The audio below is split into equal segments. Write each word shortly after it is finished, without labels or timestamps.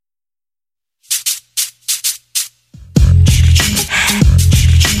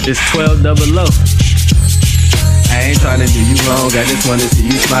It's 12 double O. I ain't tryna do you wrong, I just wanna see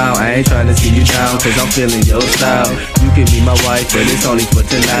you smile. I ain't tryna see you down, cause I'm feeling your style. You can be my wife, but it's only for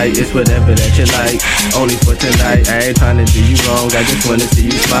tonight. It's whatever that you like, only for tonight. I ain't tryna do you wrong, I just wanna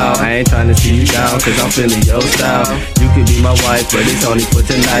see you smile. I ain't tryna see you down, cause I'm feeling your style. You can be my wife, but it's only for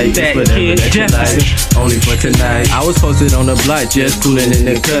tonight. It's whatever that you like, only for tonight. I was posted on the block, just cooling in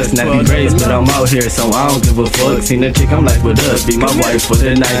the cuts. Not be braids, but I'm out here, so I don't give a fuck. Seen a chick, I'm like, what up? Be my wife for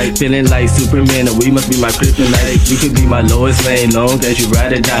the night. Feeling like Superman, and we must be my kryptonite. You could be my lowest lane, long as you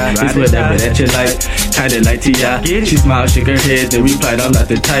ride or die. It's whatever that you like, kinda like T.I. She smiled, shook her head, then replied, I'm not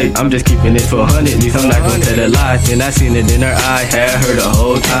the type. I'm just keeping it for 100, at least I'm not gonna tell a lie. Then I seen it in her eye, had her the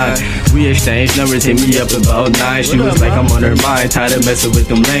whole time. We exchanged numbers, hit me up about 9. She was like, I'm on her mind, tired of messing with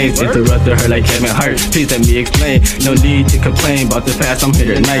them lanes. Interrupted her like Kevin Hart, please let me explain. No need to complain about the past, I'm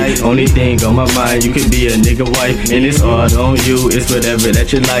here tonight. Only thing on my mind, you could be a nigga wife, and it's all on you. It's whatever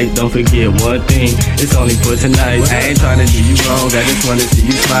that you like, don't forget one thing, it's only for tonight. I ain't tryna do you wrong, I just wanna see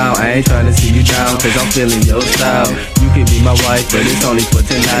you smile. I ain't tryna see you down, cause I'm feeling your style. You can be my wife, but it's only for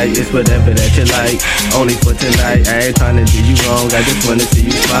tonight. It's whatever that you like, only for tonight. I ain't tryna do you wrong, I just wanna see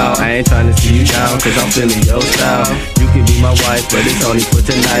you smile. I ain't tryna see you down, cause I'm feeling your style. You can be my wife, but it's only for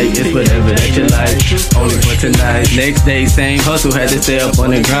tonight. It's whatever that you like, only for tonight. Next day, same hustle, had to stay up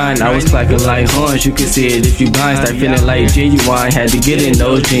on the grind. I was clacking like horns, you can see it if you blind. Start feeling like genuine, had to get in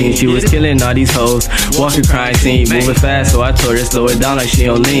those jeans. She was killing all these hoes, walking crime scene, moving fast, so I told her slow it down like she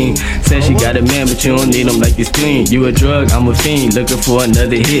don't lean. Said she got a man, but you don't need him like he's clean. You a drug, I'm a fiend, looking for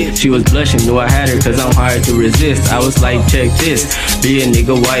another hit. She was blushing, knew I had her, cause I'm hard to resist. I was like, check this, be a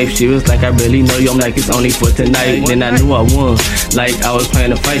nigga wife. She was like, I really know you, I'm like, it's only for tonight. Then I knew I won, like I was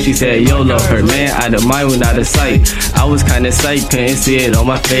playing a fight. She said, YOLO, her man out of mind when out of sight. I was kinda psyched, couldn't see it on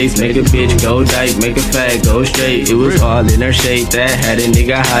my face. Make a bitch go dyke, make a fag go straight. It was all in her shape, that had a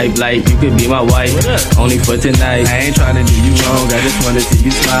nigga hype. Like, you could be my wife, only for tonight. I ain't tryna do you wrong, I just wanna see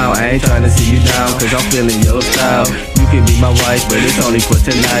you smile. I ain't tryna see you down, cause I'm feeling your style. You can be my wife, but it's only for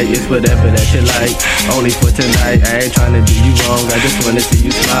tonight. It's whatever that you like, only for tonight. I ain't tryna do you wrong, I just wanna see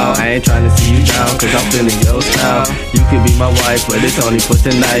you smile. I ain't tryna see you down, cause I'm feeling your style. You can be my wife, but it's only for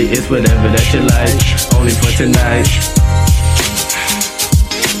tonight. It's whatever that you like, only for tonight.